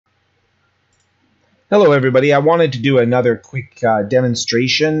Hello everybody, I wanted to do another quick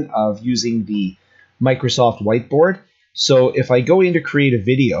demonstration of using the Microsoft Whiteboard. So if I go in to create a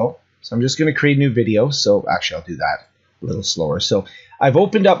video, so I'm just going to create a new video, so actually I'll do that a little slower. So I've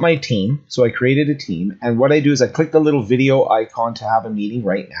opened up my team, so I created a team, and what I do is I click the little video icon to have a meeting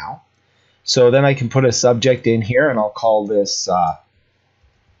right now. So then I can put a subject in here, and I'll call this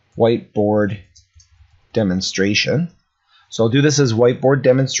Whiteboard Demonstration. So I'll do this as whiteboard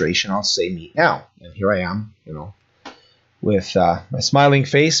demonstration. I'll say meet now. And here I am, with my smiling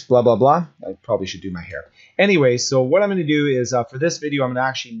face, blah, blah, blah. I probably should do my hair. Anyway, so what I'm going to do is for this video, I'm going to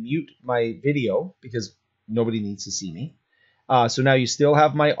actually mute my video because nobody needs to see me. So now you still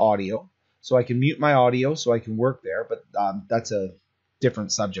have my audio. So I can mute my audio so I can work there, but that's a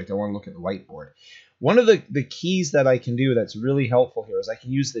different subject. I want to look at the whiteboard. One of the keys that I can do that's really helpful here is I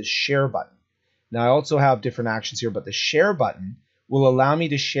can use this share button. Now I also have different actions here, but the share button will allow me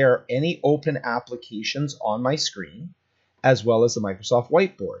to share any open applications on my screen, as well as the Microsoft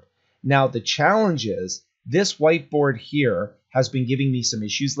Whiteboard. Now the challenge is this whiteboard here has been giving me some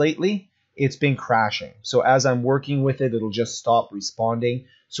issues lately. It's been crashing. So as I'm working with it, it'll just stop responding.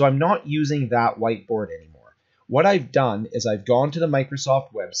 So I'm not using that whiteboard anymore. What I've done is I've gone to the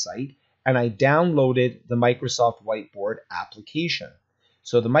Microsoft website and I downloaded the Microsoft Whiteboard application.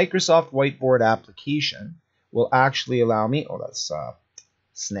 So the Microsoft Whiteboard application will actually allow me, let's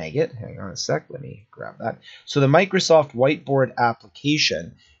snag it. Hang on a sec, let me grab that. So the Microsoft Whiteboard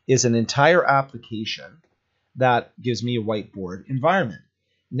application is an entire application that gives me a whiteboard environment.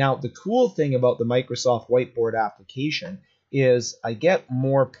 Now the cool thing about the Microsoft Whiteboard application is I get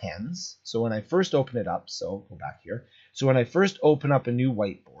more pens. So when I first open it up, so go back here. So when I first open up a new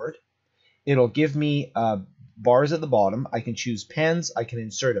whiteboard, it'll give me bars at the bottom. I can choose pens, I can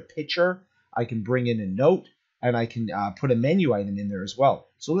insert a picture, I can bring in a note, and I can put a menu item in there as well.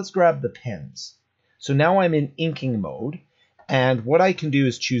 So let's grab the pens. So now I'm in inking mode, and what I can do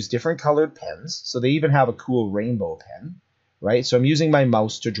is choose different colored pens. So they even have a cool rainbow pen, right? So I'm using my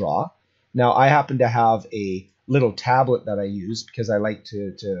mouse to draw. Now I happen to have a little tablet that I use because I like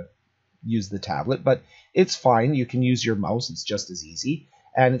to use the tablet, but it's fine. You can use your mouse, it's just as easy.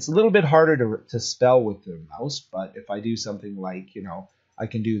 And it's a little bit harder to spell with the mouse, but if I do something like, I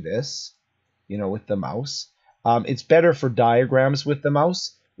can do this, with the mouse. It's better for diagrams with the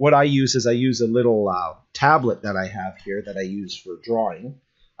mouse. What I use is I use a little tablet that I have here that I use for drawing.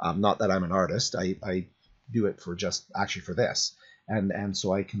 Not that I'm an artist. I do it for actually for this. And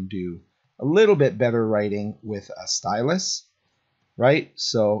so I can do a little bit better writing with a stylus, right?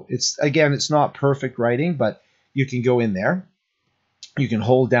 So it's not perfect writing, but you can go in there. You can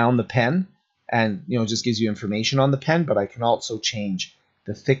hold down the pen and, it just gives you information on the pen, but I can also change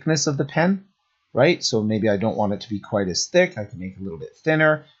the thickness of the pen, right? So maybe I don't want it to be quite as thick. I can make it a little bit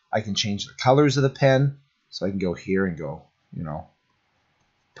thinner. I can change the colors of the pen. So I can go here and go,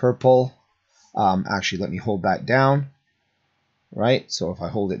 purple. Actually, let me hold that down, right? So if I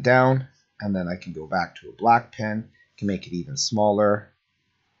hold it down and then I can go back to a black pen, can make it even smaller,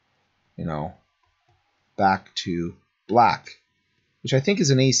 back to black, which I think is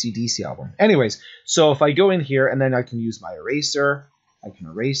an AC/DC album. Anyways, so if I go in here and then I can use my eraser, I can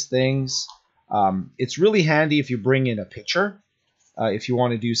erase things. It's really handy if you bring in a picture, if you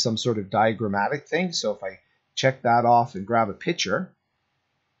want to do some sort of diagrammatic thing. So if I check that off and grab a picture,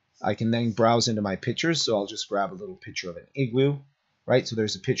 I can then browse into my pictures. So I'll just grab a little picture of an igloo, right? So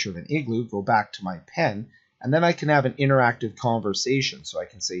there's a picture of an igloo, go back to my pen, and then I can have an interactive conversation. So I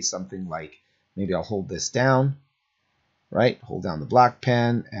can say something like, maybe I'll hold this down, right? Hold down the black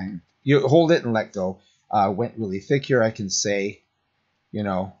pen and you hold it and let go. Went really thick here. I can say,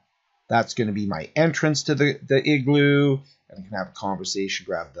 that's going to be my entrance to the igloo. And I can have a conversation,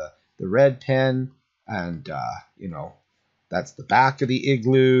 grab the red pen and, that's the back of the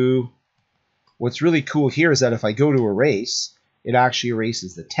igloo. What's really cool here is that if I go to erase, it actually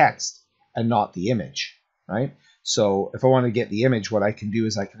erases the text and not the image, right? So if I want to get the image, what I can do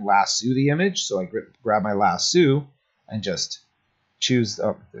is I can lasso the image. So I grab my lasso and just choose,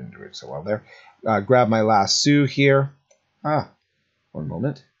 didn't do it so well there. Grab my lasso here. One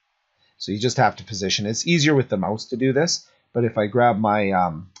moment. So you just have to position. It's easier with the mouse to do this, but if I grab my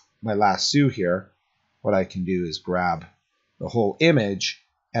my lasso here, what I can do is grab the whole image,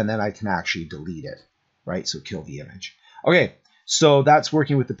 and then I can actually delete it, right? So kill the image. Okay, so that's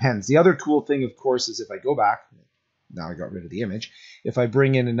working with the pens. The other cool thing, of course, is if I go back, now I got rid of the image. If I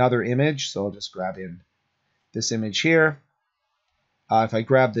bring in another image, so I'll just grab in this image here. If I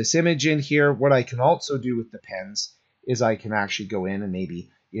grab this image in here, what I can also do with the pens is I can actually go in and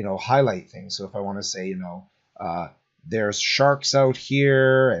maybe, highlight things. So if I want to say, there's sharks out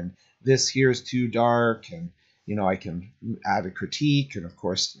here and this here is too dark, and I can add a critique, and of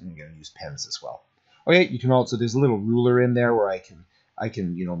course I'm going to use pens as well. Okay, you can also, there's a little ruler in there where I can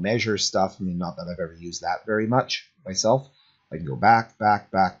measure stuff. I mean, not that I've ever used that very much myself. I can go back,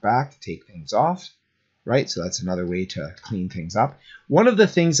 take things off, right? So that's another way to clean things up. One of the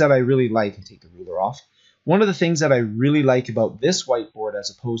things that I really like, and take the ruler off, one of the things that I really like about this whiteboard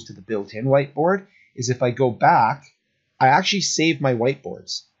as opposed to the built-in whiteboard is if I go back, I actually save my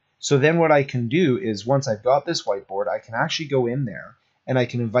whiteboards. So then what I can do is once I've got this whiteboard, I can actually go in there and I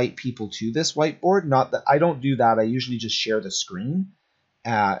can invite people to this whiteboard. Not that I don't do that. I usually just share the screen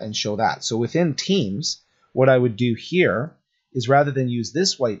and show that. So within Teams, what I would do here is rather than use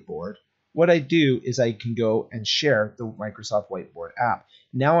this whiteboard, what I do is I can go and share the Microsoft Whiteboard app.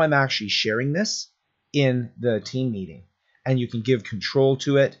 Now I'm actually sharing this in the team meeting, and you can give control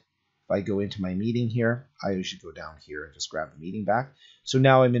to it. If I go into my meeting here, I usually go down here and just grab the meeting back. So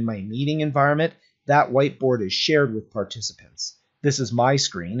now I'm in my meeting environment. That whiteboard is shared with participants. This is my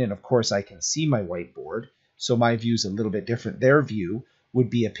screen, and of course I can see my whiteboard, so my view is a little bit different. Their view would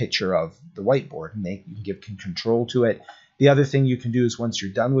be a picture of the whiteboard, and you can give control to it. The other thing you can do is once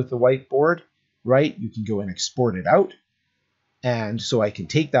you're done with the whiteboard, right, you can go and export it out. And so I can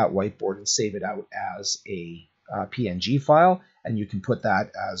take that whiteboard and save it out as a PNG file, and you can put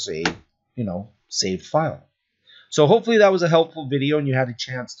that as a, saved file. So hopefully that was a helpful video and you had a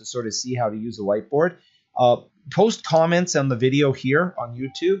chance to sort of see how to use a whiteboard. Post comments on the video here on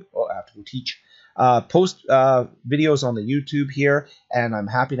YouTube. Oh, I have to go teach. Post videos on the YouTube here, and I'm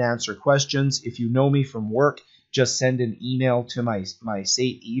happy to answer questions. If you know me from work, just send an email to my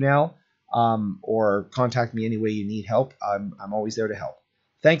SATE email, or contact me any way you need help. I'm always there to help.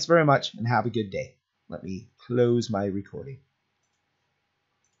 Thanks very much and have a good day. Let me close my recording.